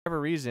whatever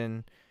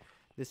reason,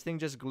 this thing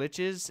just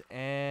glitches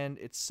and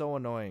it's so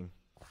annoying.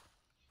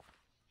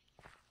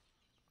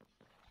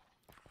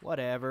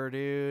 Whatever,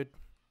 dude.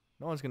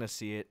 No one's gonna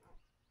see it.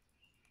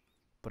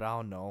 But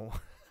I'll know.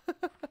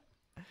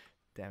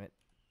 Damn it.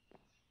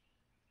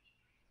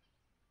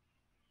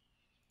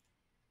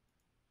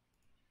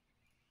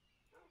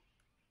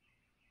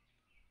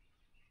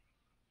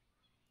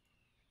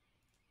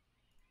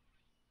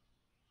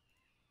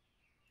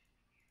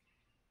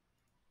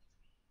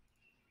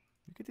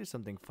 You could do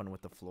something fun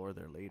with the floor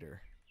there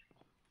later.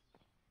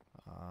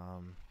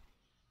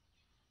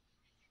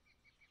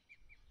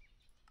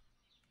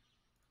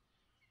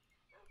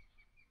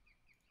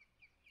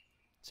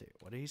 Let's see,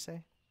 what did he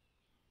say?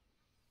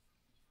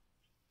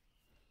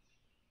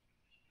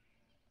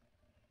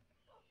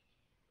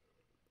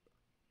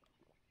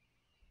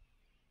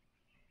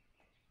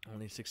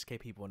 Only 6K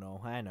people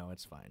know. I know,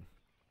 it's fine.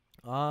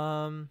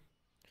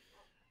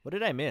 What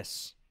did I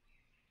miss?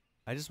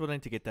 I just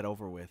wanted to get that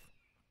over with.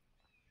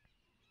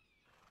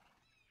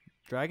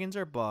 Dragons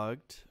are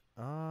bugged.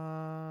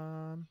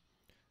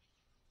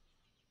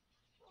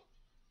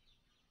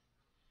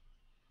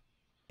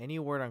 Any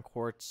word on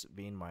quartz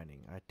vein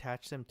mining? I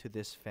attach them to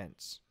this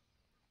fence.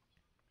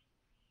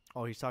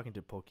 Oh, he's talking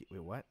to Poke.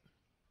 Wait, what?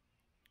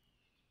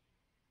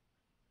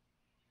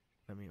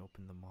 Let me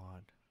open the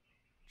mod.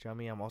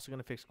 Jummy, I'm also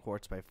gonna fix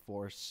quartz by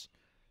force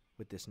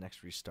with this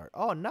next restart.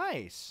 Oh,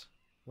 nice!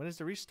 When is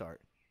the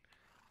restart?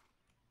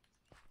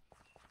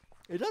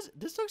 It does.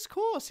 This looks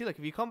cool. See, like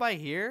if you come by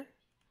here,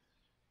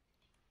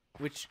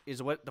 which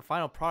is what the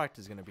final product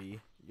is gonna be,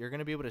 you're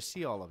gonna be able to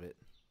see all of it.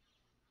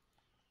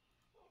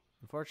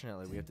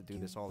 Unfortunately, we have to do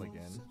this all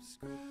again.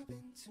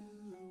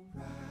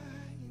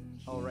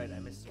 Oh, right, I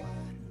missed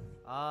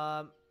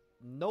one.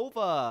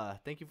 Nova,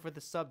 thank you for the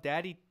sub.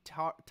 Daddy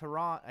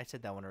Taran, I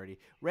said that one already.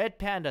 Red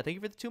Panda, thank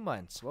you for the 2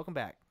 months. Welcome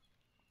back.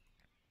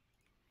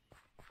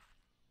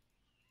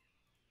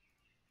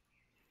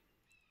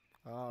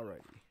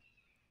 Alrighty.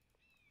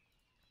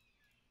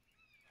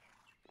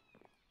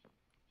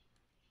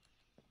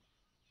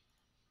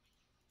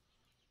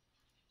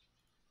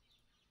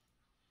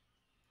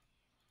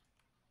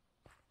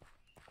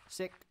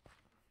 Sick.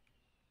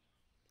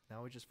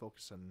 Now we just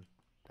focus on...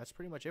 That's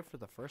pretty much it for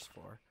the first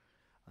floor.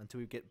 Until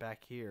we get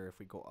back here if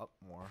we go up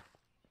more.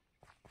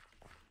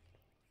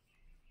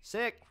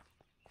 Sick!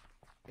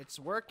 It's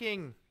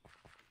working!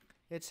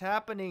 It's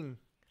happening!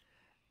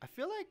 I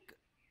feel like...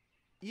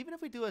 Even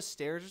if we do a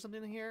stairs or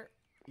something here,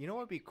 you know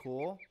what would be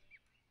cool?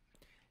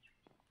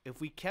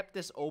 If we kept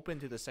this open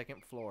to the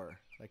second floor.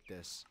 Like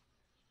this.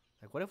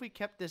 Like, what if we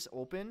kept this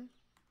open?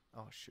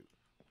 Oh, shoot.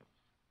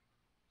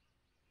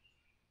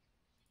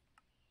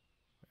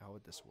 How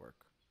would this work?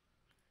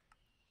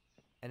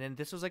 And then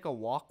this was like a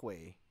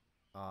walkway.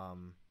 How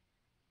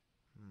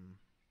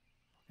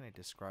can I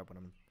describe what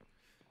I'm...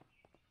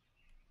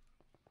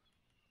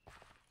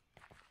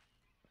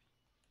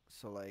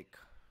 So, like...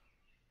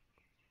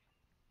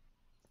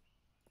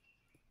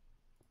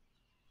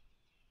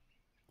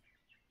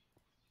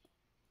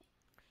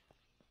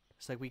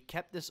 It's like we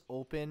kept this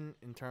open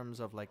in terms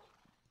of like...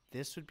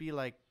 This would be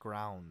like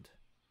ground.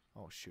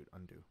 Oh, shoot.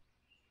 Undo.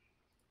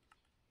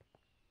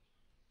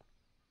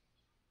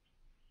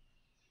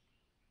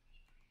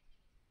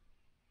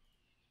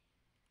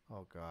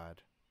 Oh,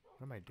 God.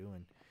 What am I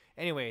doing?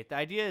 Anyway, the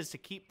idea is to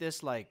keep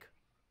this like...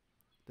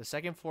 The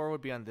second floor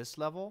would be on this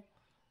level.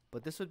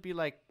 But this would be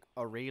like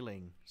a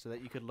railing. So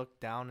that you could look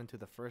down into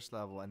the first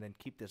level and then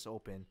keep this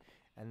open.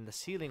 And the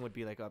ceiling would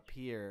be like up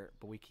here.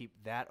 But we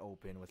keep that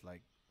open with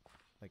like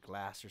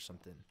glass or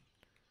something.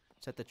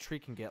 So that the tree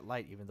can get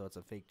light even though it's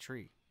a fake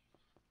tree.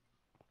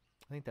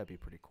 I think that'd be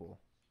pretty cool.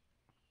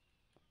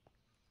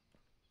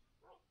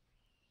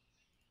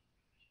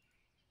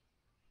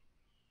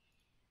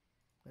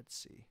 Let's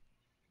see.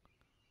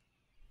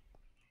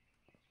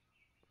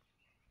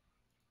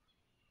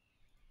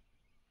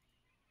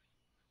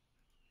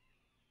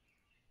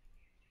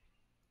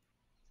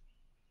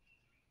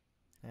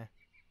 Eh.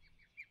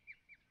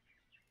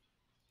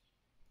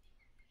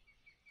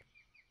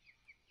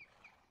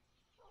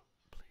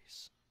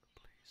 Please.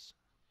 Please.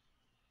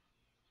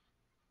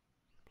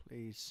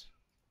 Please.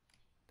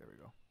 There we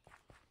go.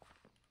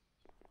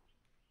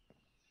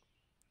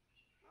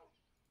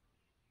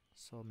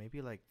 So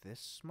maybe like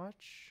this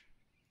much?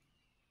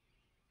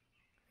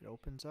 It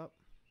opens up.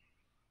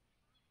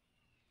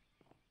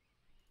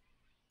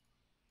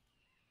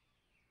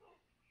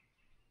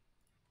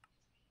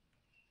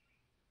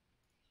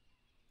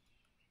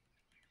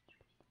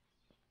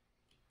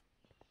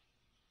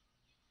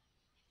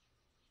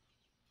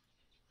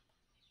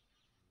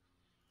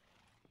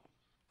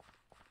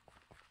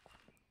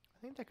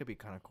 I think that could be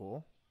kind of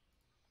cool.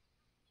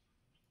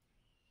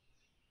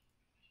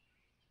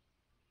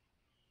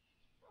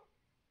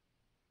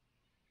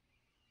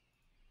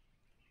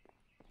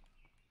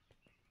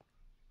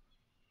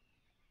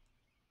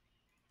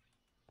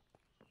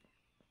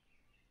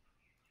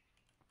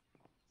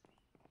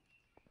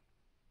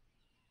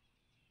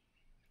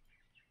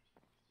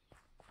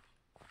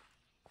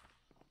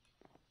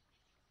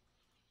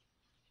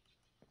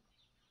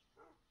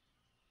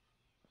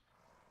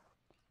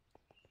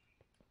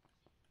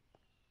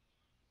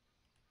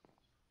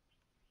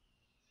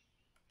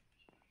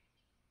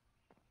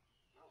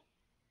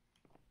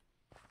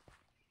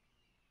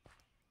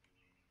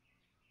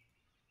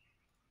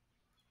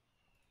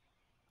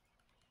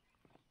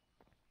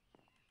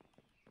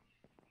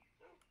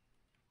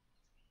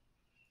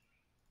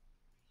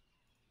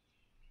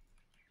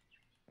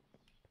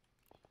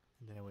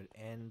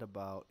 end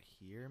about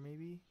here,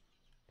 maybe.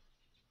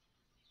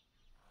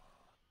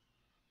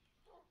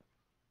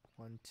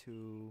 1,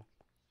 2,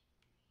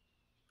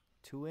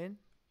 2 in.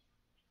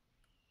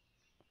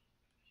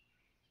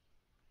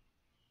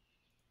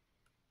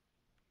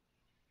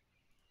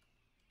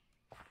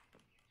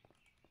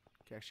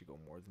 Could actually go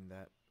more than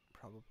that,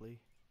 probably.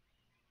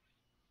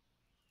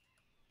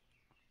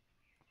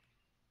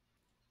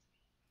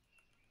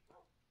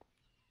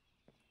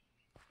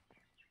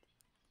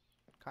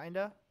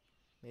 Kinda,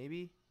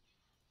 maybe.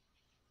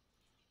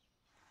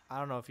 I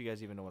don't know if you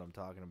guys even know what I'm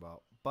talking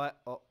about, but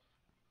oh,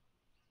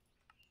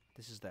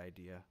 this is the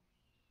idea.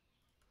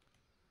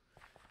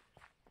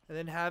 And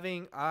then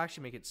I'll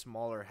actually make it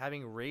smaller.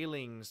 Having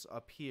railings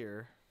up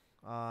here.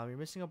 You're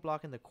missing a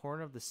block in the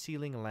corner of the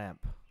ceiling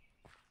lamp.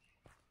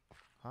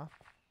 Huh?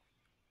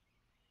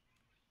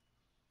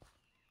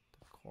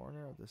 The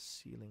corner of the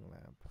ceiling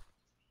lamp.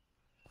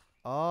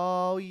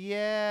 Oh,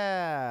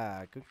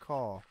 yeah. Good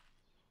call.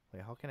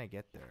 Wait, how can I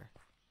get there?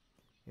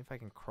 If I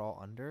can crawl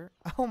under?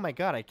 Oh my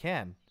god, I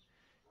can.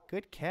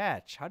 Good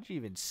catch. How did you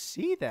even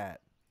see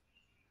that?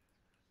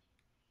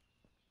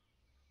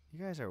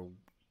 You guys are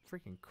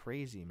freaking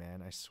crazy,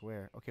 man. I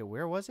swear. Okay,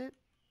 where was it?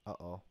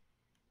 Uh-oh.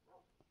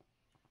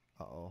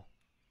 Uh-oh.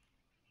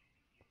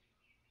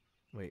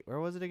 Wait, where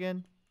was it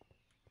again?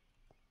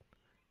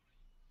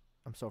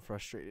 I'm so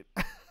frustrated.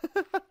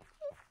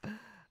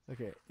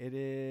 Okay, it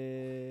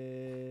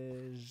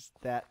is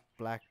that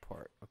black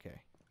part.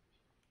 Okay.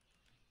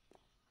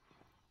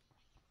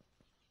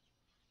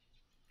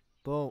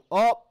 Boom.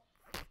 Oh!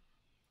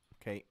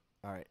 Okay,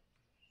 alright.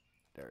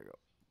 There we go.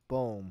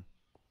 Boom.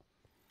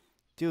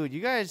 Dude, you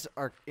guys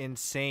are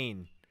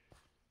insane.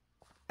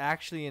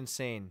 Actually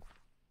insane.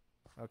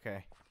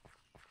 Okay.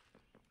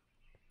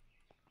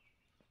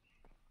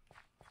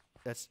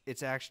 That's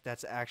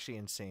actually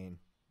insane.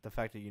 The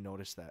fact that you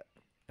noticed that.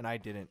 And I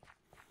didn't.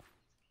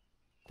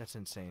 That's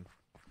insane.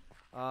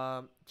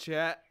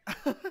 Chat.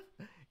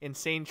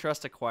 Insane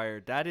trust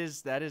acquired. That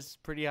is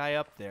pretty high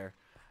up there.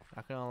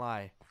 Not gonna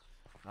lie.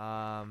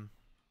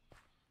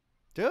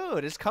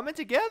 Dude, it's coming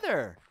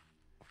together.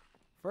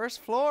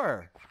 First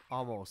floor.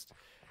 Almost.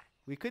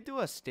 We could do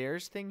a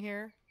stairs thing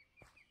here.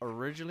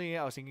 Originally,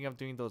 I was thinking of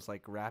doing those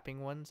like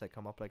wrapping ones that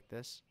come up like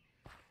this.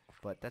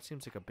 But that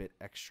seems like a bit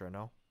extra,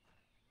 no?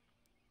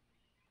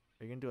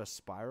 Are you gonna do a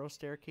spiral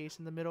staircase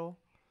in the middle?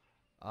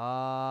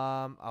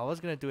 I was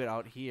gonna do it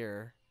out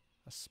here.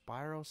 A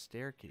spiral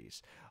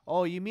staircase.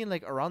 Oh, you mean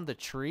like around the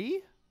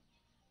tree?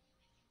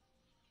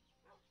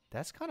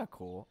 That's kind of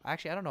cool.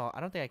 Actually, I don't know. I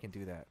don't think I can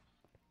do that.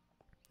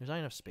 There's not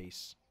enough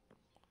space.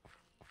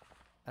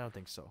 I don't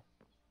think so.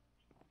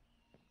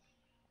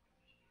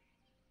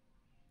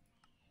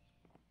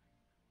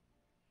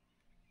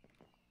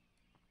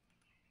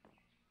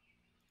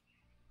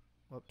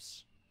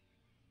 Whoops.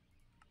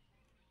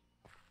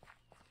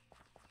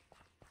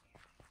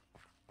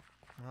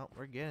 Well,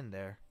 we're getting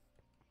there.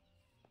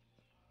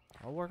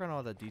 I'll work on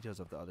all the details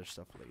of the other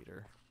stuff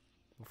later.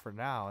 But for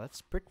now,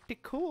 that's pretty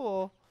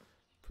cool.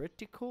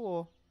 Pretty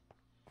cool.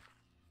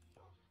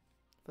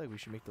 I feel like we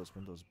should make those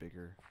windows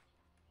bigger.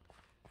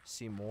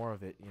 See more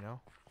of it, you know?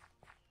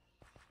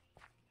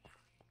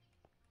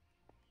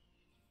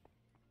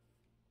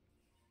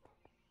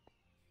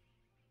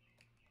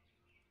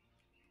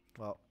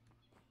 Well.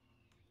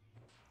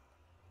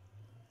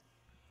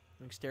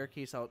 Make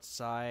staircase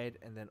outside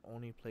and then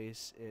only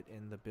place it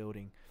in the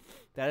building.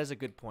 That is a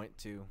good point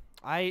too.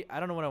 I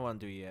don't know what I want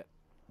to do yet,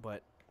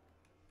 but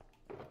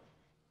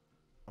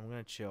I'm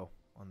gonna chill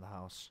on the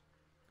house.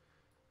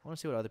 I want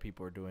to see what other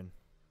people are doing.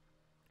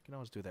 I can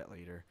always do that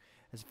later.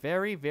 It's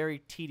very, very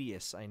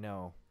tedious, I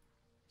know.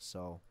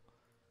 So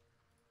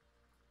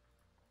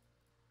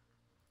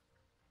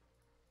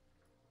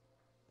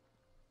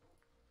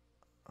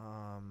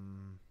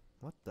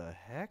what the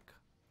heck?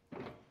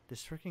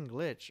 This freaking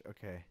glitch.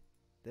 Okay.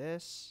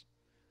 This.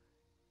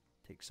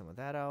 Take some of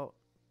that out.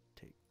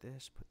 Take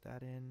this, put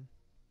that in.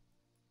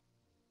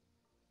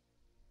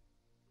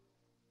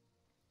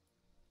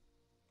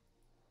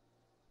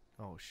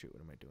 Oh shoot,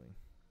 what am I doing?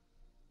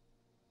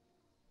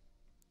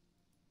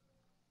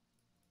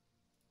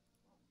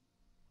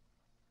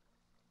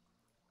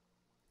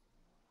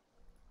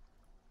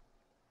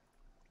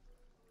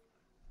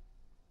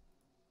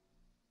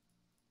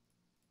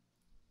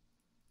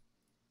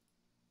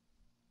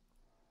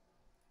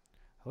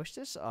 I wish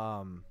this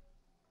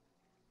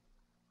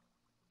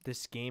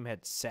game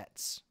had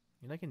sets.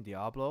 You know, like in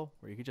Diablo,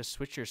 where you could just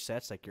switch your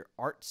sets, like your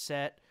art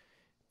set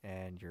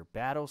and your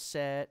battle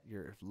set,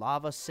 your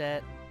lava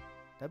set.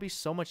 That'd be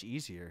so much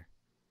easier.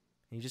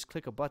 And you just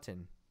click a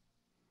button.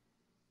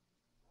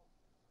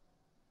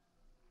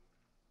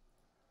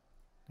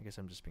 I guess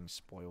I'm just being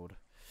spoiled.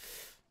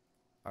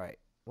 Alright.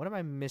 What am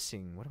I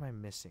missing? What am I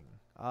missing?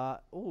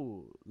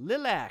 Oh,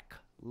 Lilac.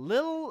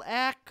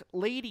 Lilac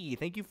Lady.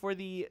 Thank you for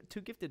the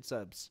 2 gifted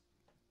subs.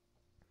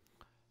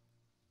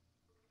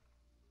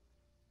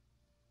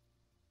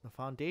 The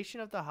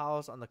foundation of the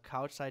house on the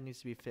couch side needs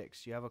to be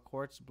fixed. You have a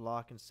quartz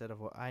block instead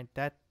of what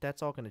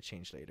that's all going to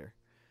change later.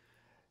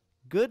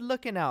 Good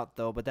looking out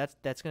though, but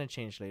that's gonna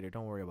change later.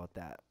 Don't worry about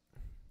that.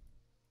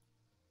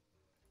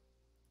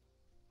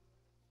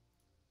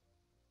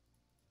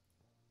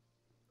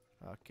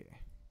 Okay,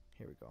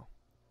 here we go.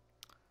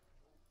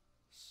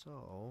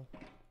 So,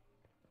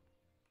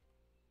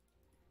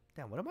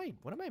 damn, what am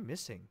I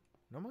missing?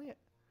 Normally,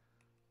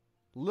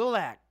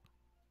 Lilac.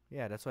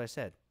 Yeah, that's what I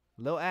said.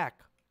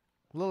 Lilac.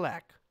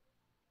 Lilac.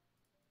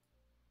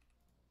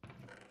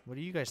 What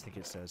do you guys think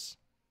it says?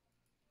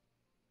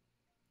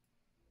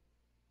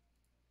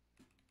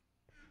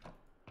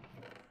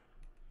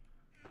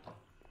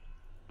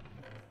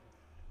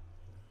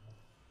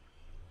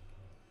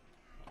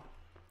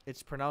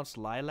 It's pronounced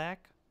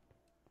lilac?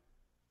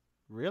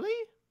 Really?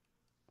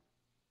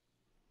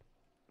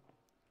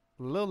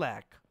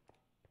 Lilac.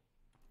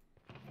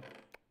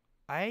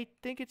 I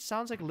think it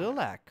sounds like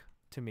lilac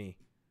to me.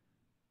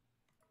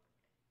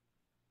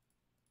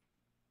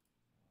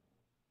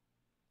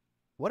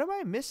 What am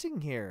I missing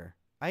here?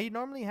 I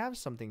normally have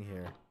something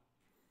here.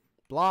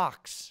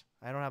 Blocks.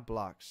 I don't have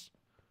blocks.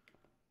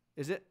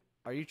 Is it?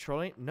 Are you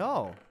trolling?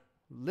 No.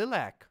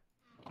 Lilac.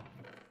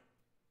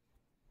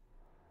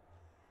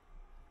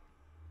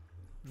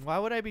 Why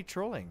would I be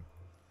trolling?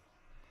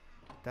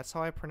 That's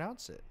how I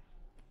pronounce it.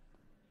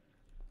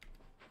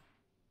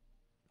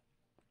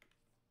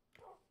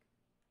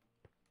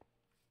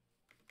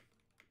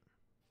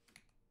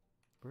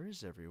 Where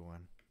is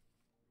everyone?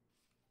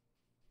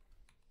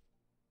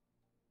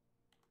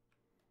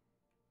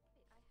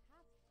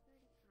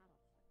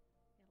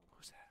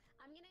 Who's that?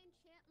 I'm gonna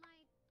enchant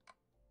my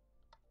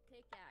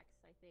pickaxe,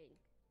 I think.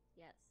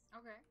 Yes.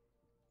 Okay.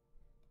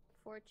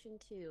 Fortune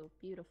 2.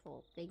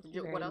 Beautiful. Thank you Did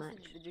you, very what else?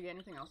 much. Did you get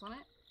anything else on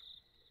it?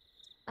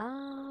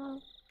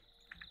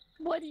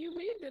 What do you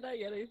mean? Did I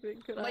get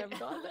anything? Could I have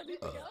gotten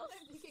anything else?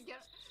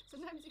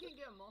 Sometimes you can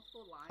get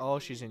multiple lines. Oh,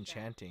 she's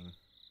enchanting.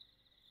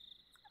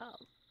 Oh.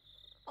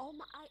 Oh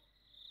my.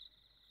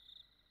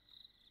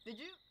 Did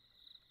you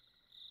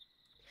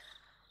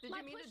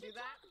mean to do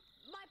that?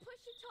 My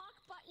push to talk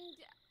button.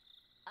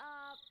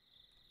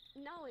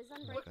 No, is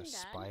Like unbreaking a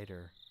dead.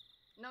 spider.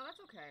 No,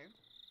 that's okay.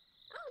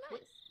 Oh,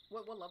 nice.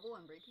 What level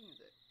Unbreaking is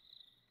it?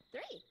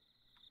 3.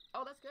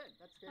 Oh, that's good.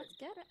 That's good. That's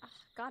good. Oh,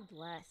 God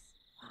bless.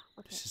 Wow.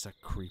 Okay. This is a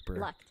creeper.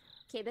 Lucked.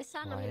 Okay, this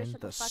time I'm Lion gonna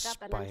shut the the fuck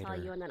up and then tell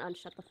spider. you and then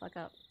unshut the fuck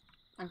up.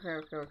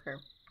 Okay.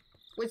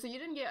 Wait, so you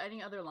didn't get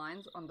any other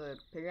lines on the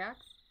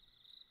pickaxe?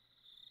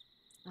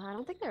 I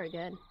don't think they were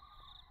good.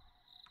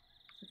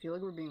 I feel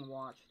like we're being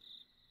watched.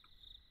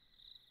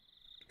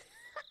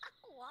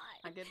 Why?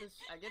 I get this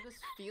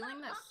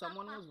feeling that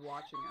someone was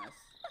watching us.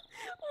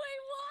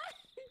 Wait, what?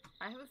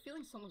 I have a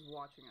feeling someone's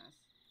watching us.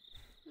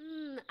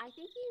 I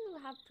think you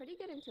have pretty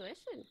good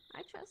intuition.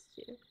 I trust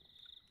you.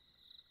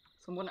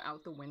 Someone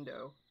out the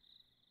window.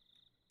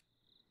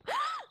 Is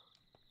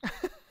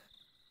that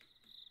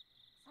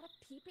a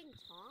peeping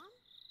Tom?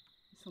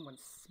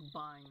 Someone's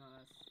spying on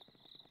us.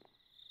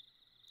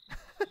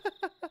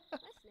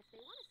 Listen, if they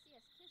want to see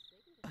us kiss,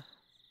 they can just ask.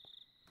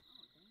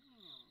 Oh,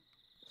 damn.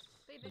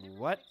 They never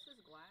What? fixed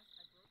this glass.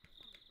 I broke this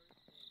on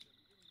the first day,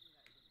 but we didn't do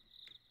that, did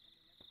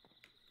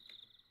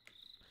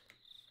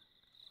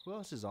we? Who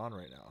else is on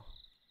right now?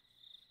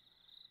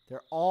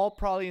 They're all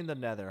probably in the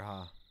nether,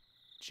 huh?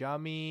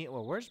 Jummy.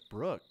 Well, where's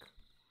Brooke?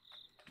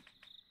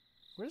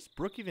 Where does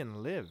Brooke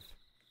even live?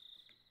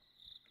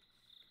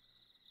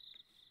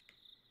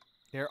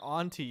 They're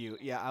on to you.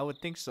 Yeah, I would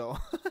think so.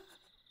 Look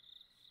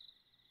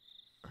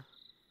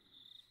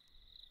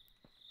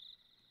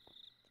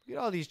at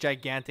all these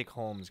gigantic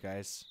homes,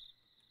 guys.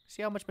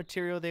 See how much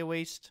material they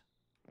waste?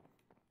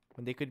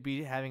 When they could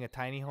be having a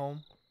tiny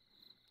home?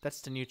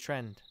 That's the new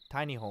trend.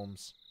 Tiny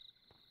homes.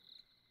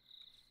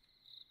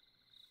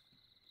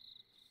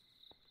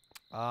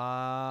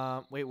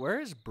 Wait, where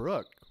is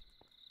Brooke?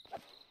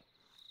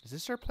 Is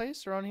this her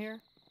place around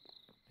here?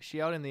 Is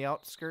she out in the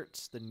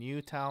outskirts, the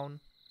new town?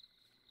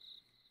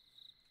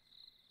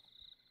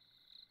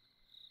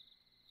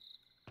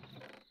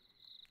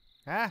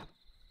 Ah!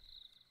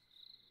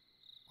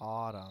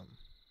 Autumn.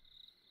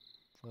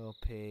 Will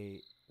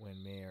pay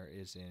when Mayor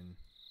is in.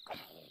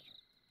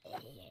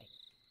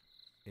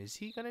 Is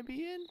he gonna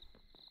be in?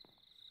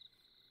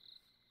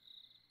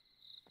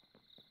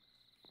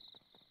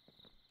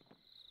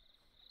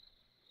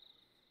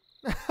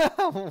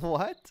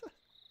 What?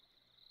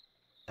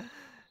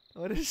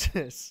 What is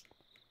this?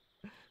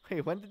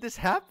 Wait, when did this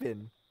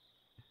happen?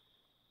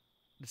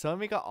 Did someone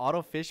make an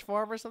auto fish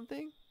farm or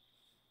something?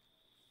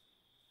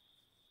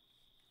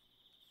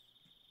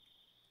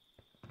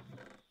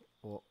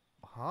 Well,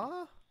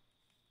 huh?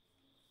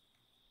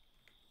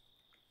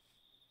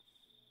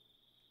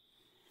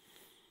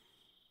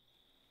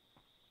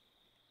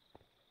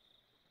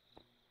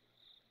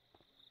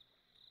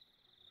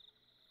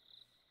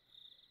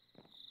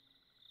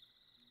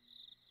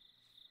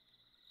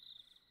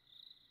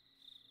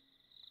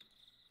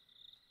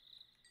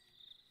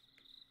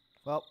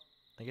 Well,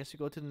 I guess we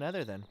go to the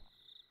nether then.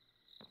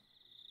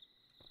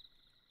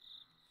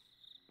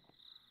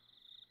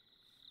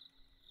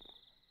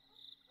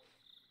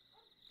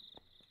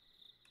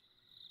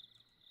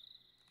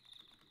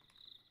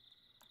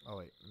 Oh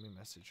wait, let me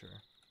message her.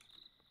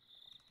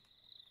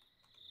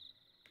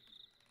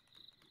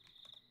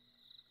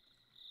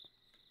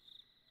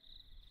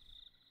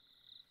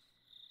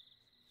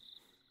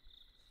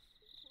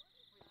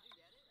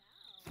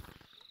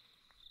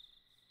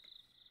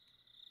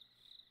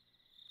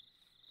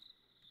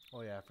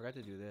 Oh yeah, I forgot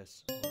to do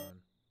this. Hold on.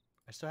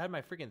 I still had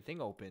my freaking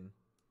thing open.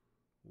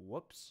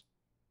 Whoops.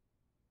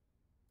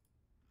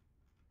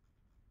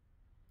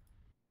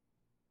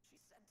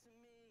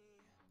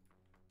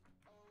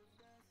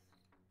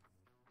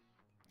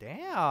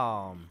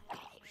 Damn.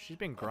 She's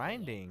been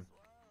grinding.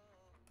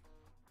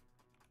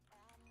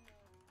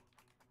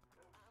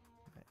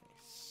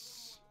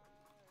 Nice.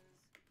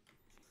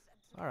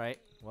 Alright,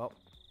 well.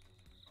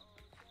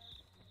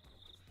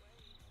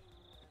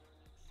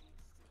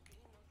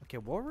 Okay,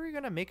 what were we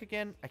gonna make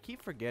again? I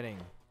keep forgetting.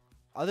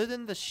 Other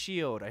than the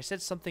shield, I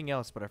said something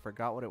else, but I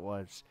forgot what it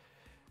was.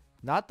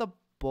 Not the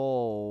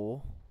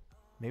bow.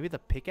 Maybe the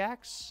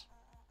pickaxe?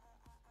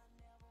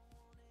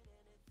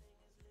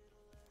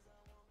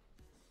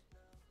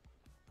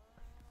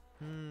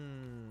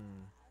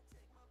 Didn't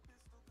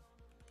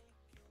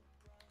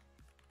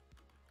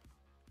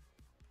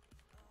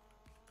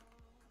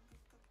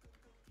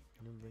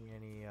bring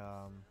any,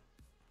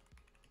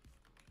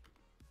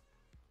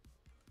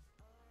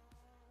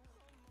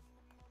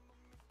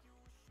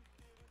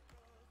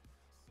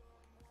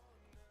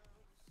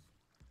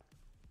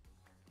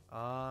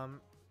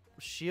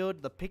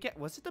 shield, the pickaxe.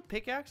 Was it the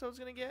pickaxe I was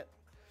gonna get?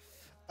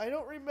 I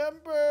don't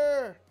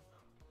remember.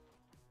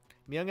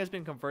 Myung has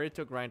been converted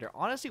to a grinder.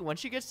 Honestly, once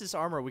she gets this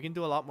armor, we can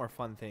do a lot more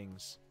fun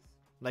things.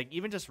 Like,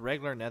 even just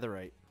regular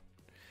netherite.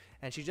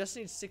 And she just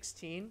needs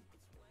 16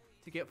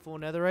 to get full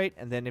netherite.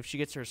 And then if she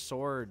gets her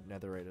sword,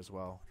 netherite as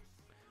well.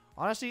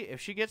 Honestly, if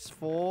she gets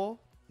full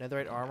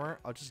netherite armor,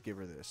 I'll just give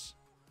her this.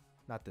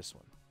 Not this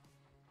one.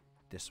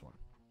 This one.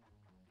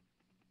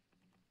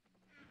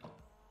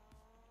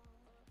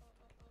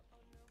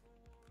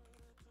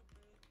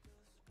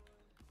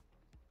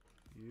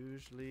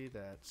 Usually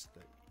that's the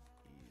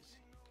easy.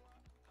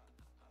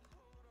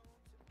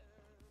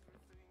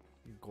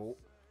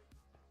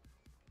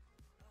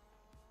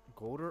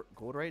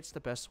 Goldrite's the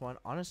best one.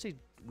 Honestly,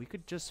 we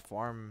could just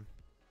farm.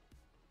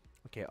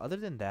 Okay, other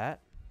than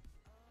that,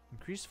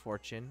 increase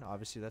fortune.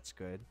 Obviously, that's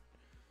good.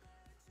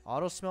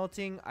 Auto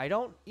smelting. I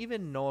don't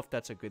even know if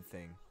that's a good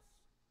thing.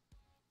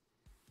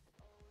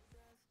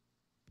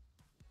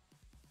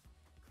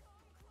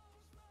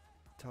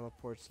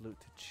 Teleports loot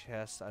to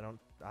chest. I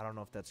don't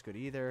know if that's good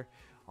either.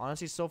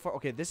 Honestly, so far,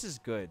 okay, this is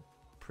good.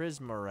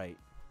 Prismarite.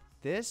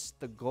 This,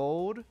 the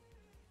gold.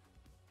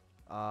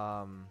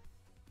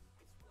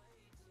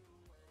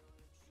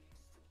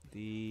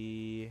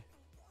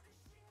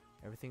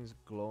 Everything's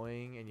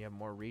glowing and you have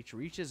more reach.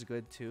 Reach is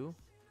good too.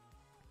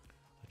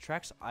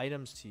 Attracts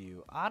items to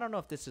you. I don't know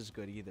if this is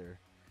good either.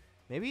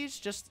 Maybe it's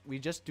just we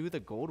just do the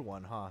gold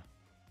one, huh?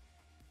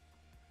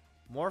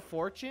 More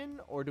fortune,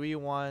 or do we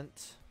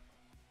want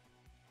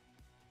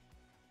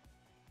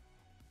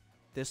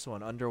this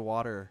one,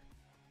 underwater?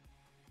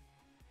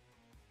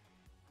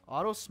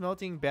 Auto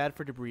smelting bad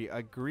for debris.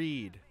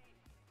 Agreed.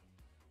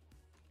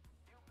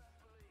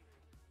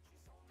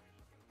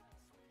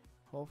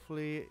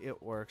 Hopefully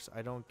it works.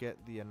 I don't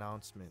get the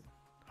announcement.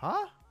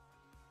 Huh?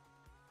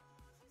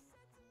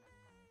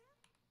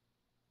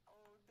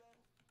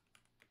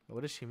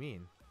 What does she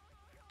mean?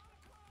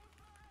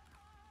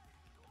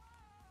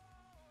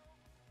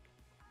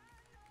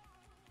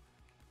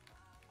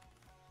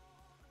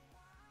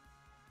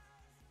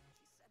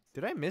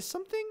 Did I miss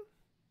something?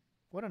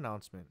 What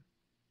announcement?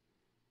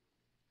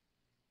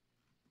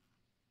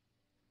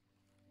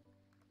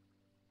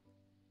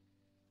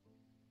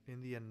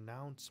 In the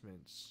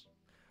announcements.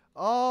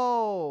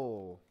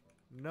 Oh,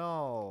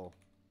 no.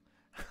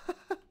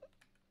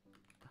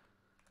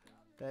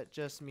 That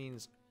just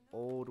means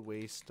old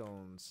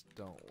waystones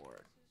don't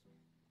work.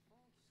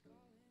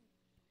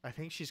 I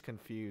think she's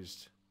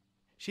confused.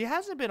 She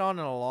hasn't been on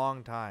in a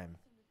long time.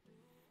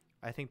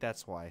 I think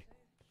that's why.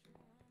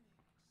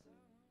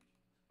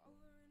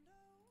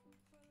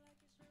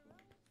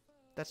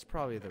 That's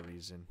probably the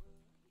reason.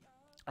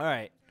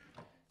 Alright.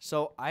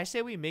 So I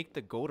say we make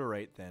the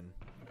Goldorite then.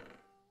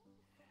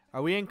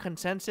 Are we in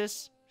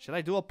consensus? Should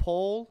I do a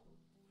poll?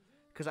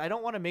 Because I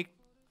don't want to make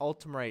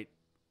Ultimate.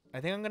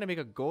 I think I'm going to make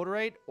a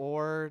Goldorite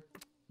or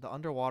the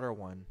underwater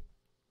one.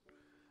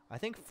 I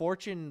think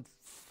Fortune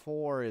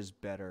 4 is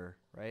better,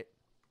 right?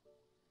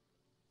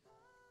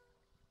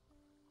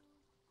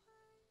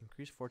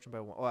 Increase Fortune by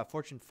 1. Oh,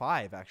 Fortune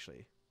 5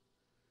 actually.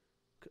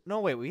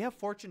 No, wait. We have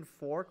Fortune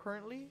 4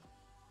 currently.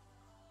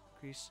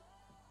 Increase.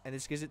 And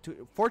this gives it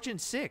to Fortune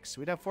 6.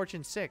 We'd have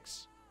Fortune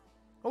 6.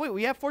 Oh, wait.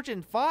 We have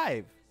Fortune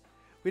 5.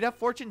 We'd have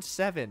Fortune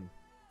 7.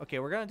 Okay,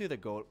 we're going to do the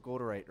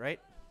Goldorite, right?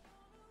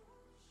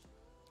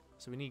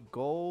 So we need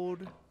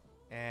gold.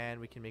 And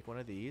we can make one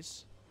of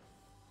these.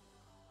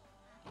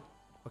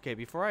 Okay,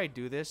 before I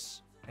do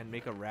this and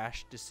make a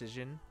rash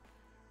decision,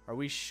 are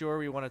we sure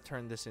we want to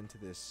turn this into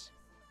this?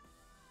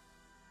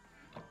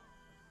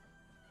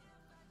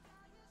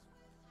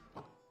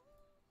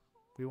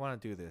 We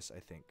want to do this, I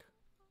think.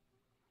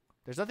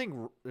 There's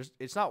nothing.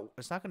 It's not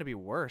going to be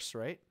worse,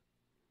 right?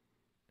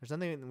 There's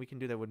nothing we can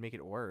do that would make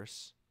it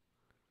worse.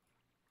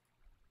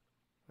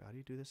 Wait, how do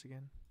you do this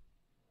again?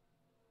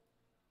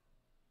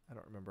 I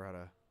don't remember how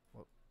to.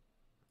 Well,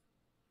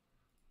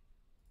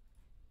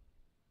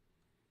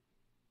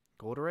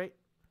 Golderite?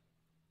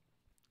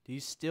 Do you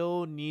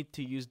still need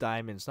to use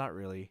diamonds? Not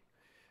really.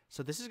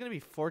 So this is going to be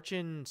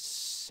Fortune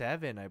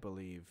 7, I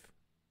believe,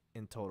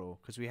 in total.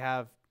 Because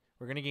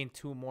we're going to gain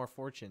 2 more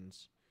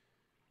fortunes.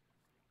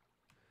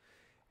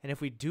 And if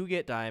we do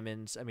get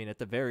diamonds, I mean, at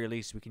the very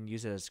least, we can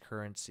use it as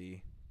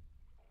currency.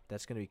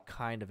 That's going to be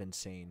kind of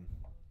insane.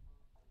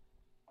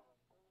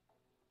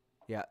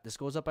 Yeah, this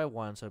goes up by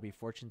 1, so it'll be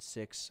Fortune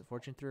 6.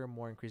 Fortune 3 or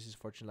more increases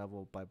fortune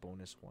level by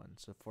bonus 1.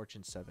 So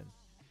Fortune 7.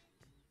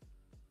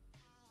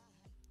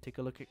 Take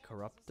a look at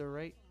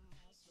Corruptorite.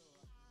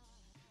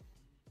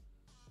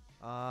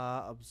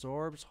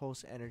 Absorbs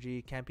host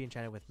energy. Can't be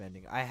enchanted with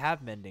mending. I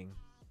have mending.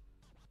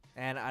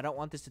 And I don't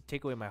want this to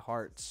take away my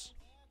hearts.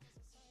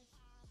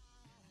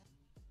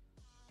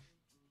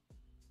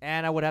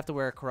 And I would have to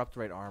wear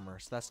Corruptorite armor,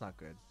 so that's not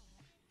good.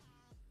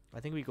 I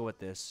think we go with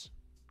this.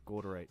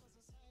 Golderite.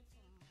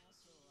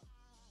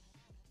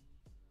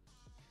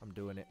 I'm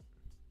doing it.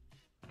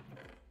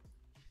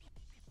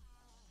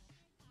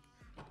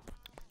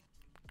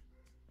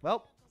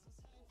 Well,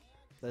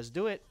 let's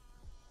do it.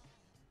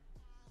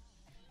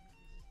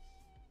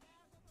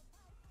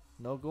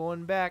 No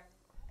going back.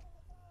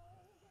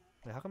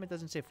 Wait, how come it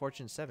doesn't say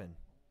Fortune 7?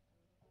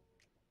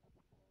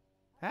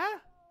 Huh?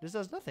 This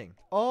does nothing.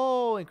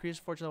 Oh, increase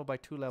fortune level by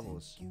 2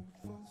 levels.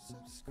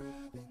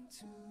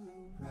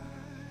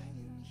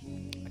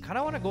 I kind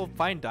of want to go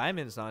find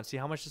diamonds now and see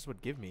how much this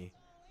would give me.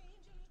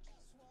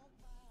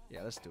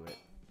 Yeah, let's do it.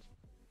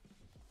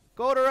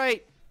 Go to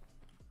right.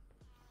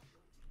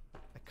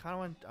 I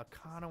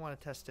kind of want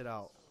to test it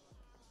out.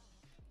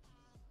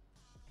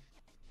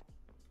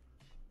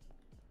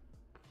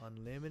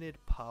 Unlimited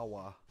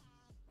power.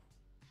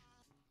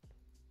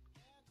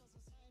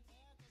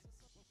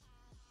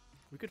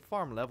 We could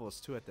farm levels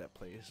too at that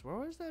place. Where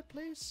was that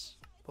place?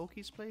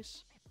 Pokey's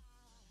place?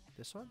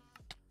 This one?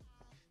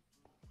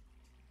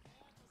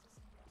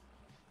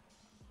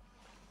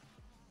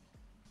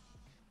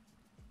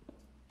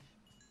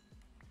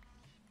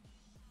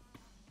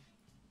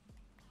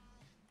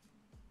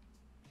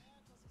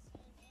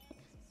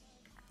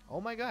 Oh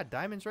my god,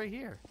 diamonds right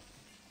here.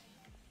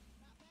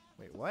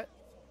 Wait, what?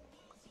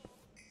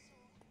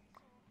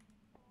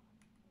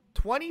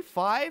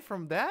 25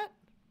 from that?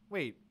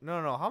 Wait,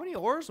 no. How many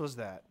ores was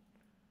that?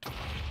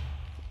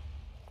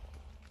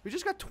 We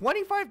just got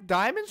 25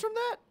 diamonds from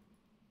that?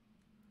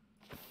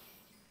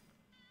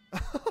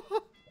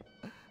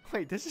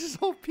 Wait, this is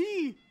OP.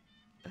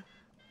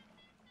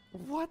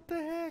 What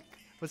the heck?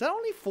 Was that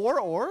only 4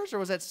 ores or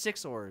was that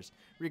 6 ores?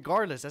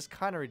 Regardless, that's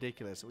kind of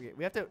ridiculous.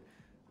 We have to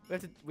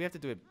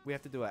do it. We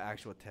have to do an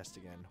actual test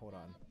again. Hold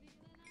on.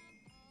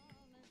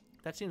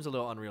 That seems a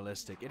little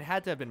unrealistic. It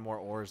had to have been more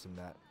ores than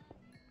that.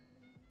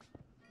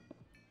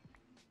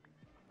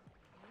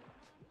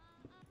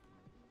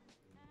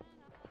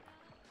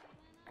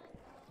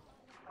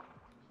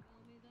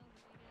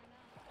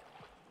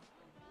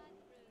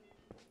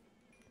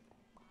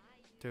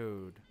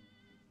 Dude.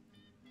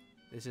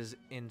 This is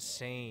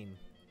insane.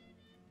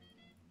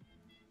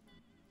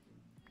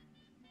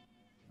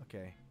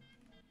 Okay.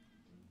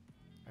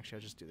 Actually,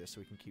 I'll just do this so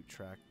we can keep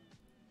track.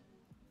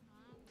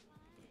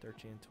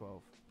 13 and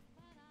 12.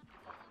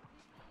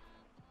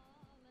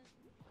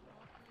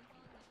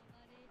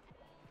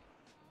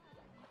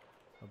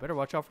 I better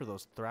watch out for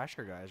those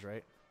Thrasher guys,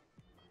 right?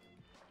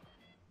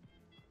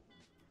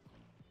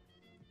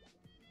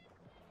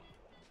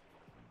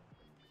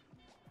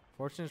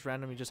 Fortune is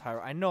randomly just higher.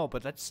 I know,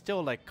 but that's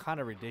still like kind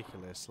of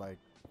ridiculous. Like,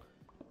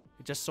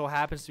 it just so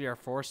happens to be our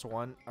first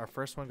one. Our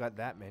first one got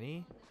that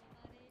many.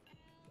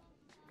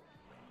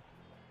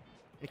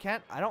 It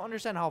can't. I don't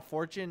understand how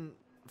Fortune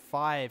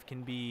 5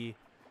 can be.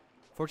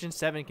 Fortune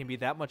 7 can be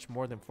that much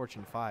more than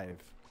Fortune 5.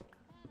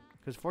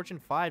 Because Fortune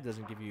 5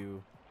 doesn't give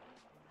you.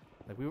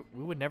 Like,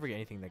 we would never get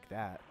anything like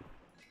that.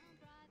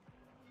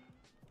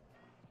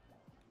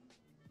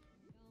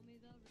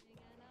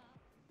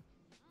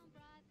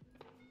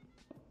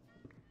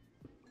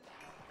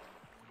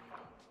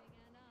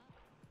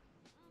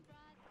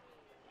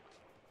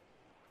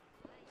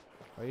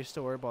 Are you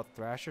still worried about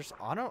Thrashers?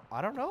 I don't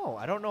know.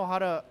 I don't know how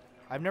to.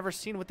 I've never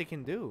seen what they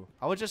can do.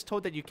 I was just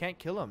told that you can't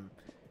kill them,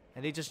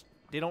 and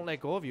they don't let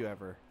go of you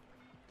ever.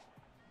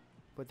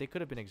 But they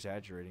could have been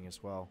exaggerating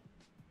as well.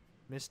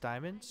 Miss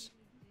Diamonds.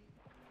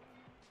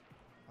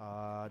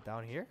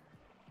 Down here.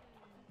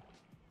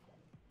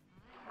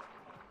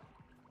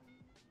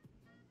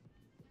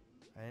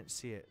 I didn't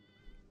see it.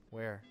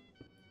 Where?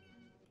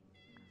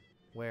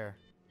 Where?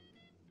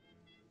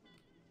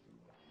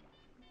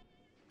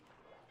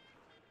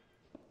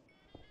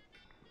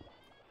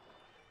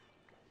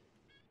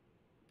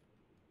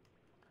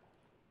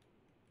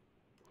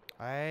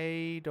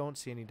 I don't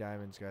see any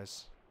diamonds,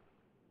 guys.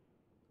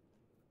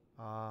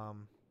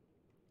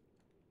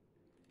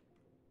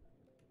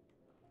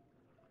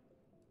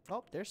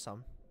 Oh, there's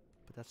some.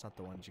 But that's not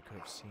the ones you could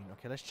have seen.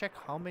 Okay, let's check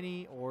how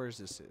many ores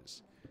this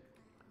is.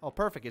 Oh,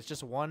 perfect. It's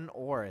just one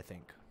ore, I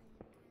think.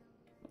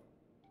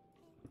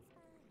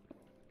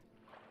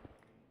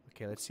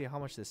 Okay, let's see how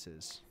much this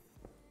is.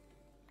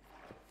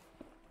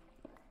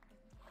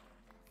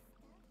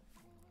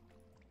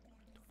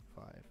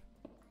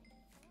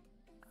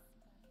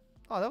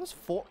 Oh, that was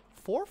four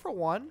for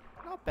one.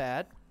 Not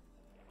bad.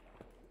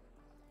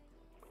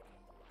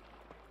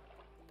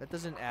 That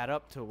doesn't add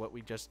up to what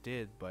we just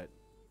did, but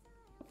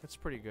that's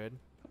pretty good.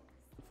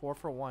 4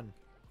 for 1.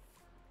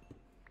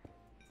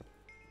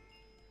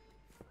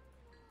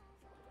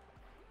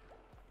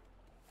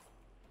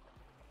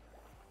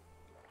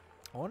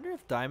 I wonder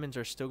if diamonds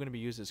are still going to be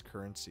used as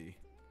currency.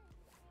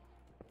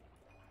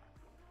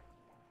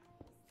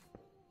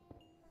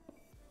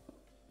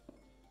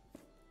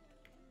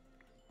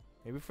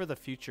 Maybe for the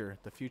future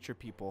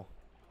people.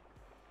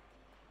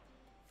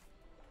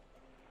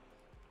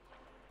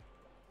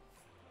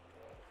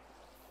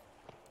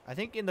 I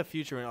think in the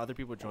future when other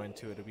people join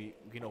too, it'll be,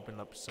 we can open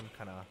up some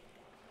kind of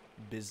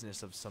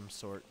business of some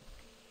sort.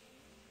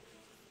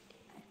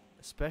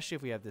 Especially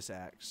if we have this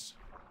axe.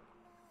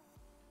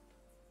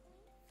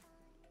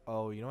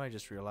 Oh, you know what I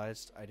just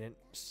realized? I didn't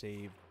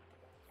save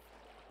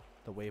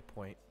the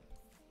waypoint.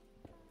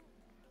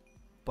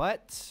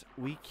 But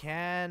we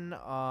can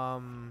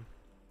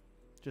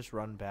just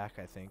run back,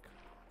 I think.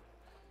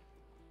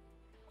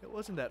 It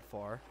wasn't that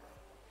far.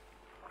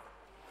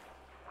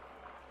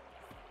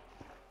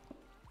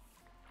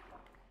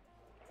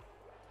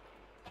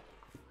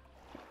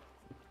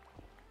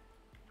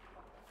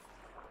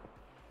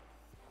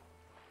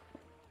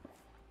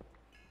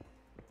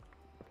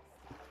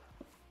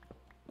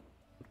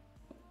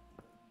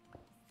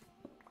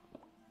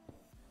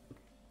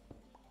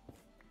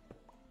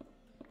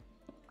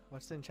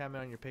 What's the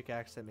enchantment on your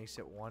pickaxe that makes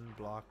it 1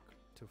 block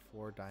to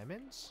 4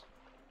 diamonds?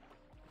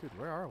 Dude,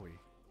 where are we?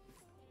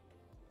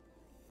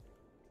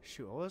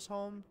 Shoot, what was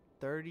home?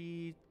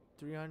 30,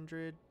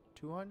 300,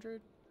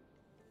 200?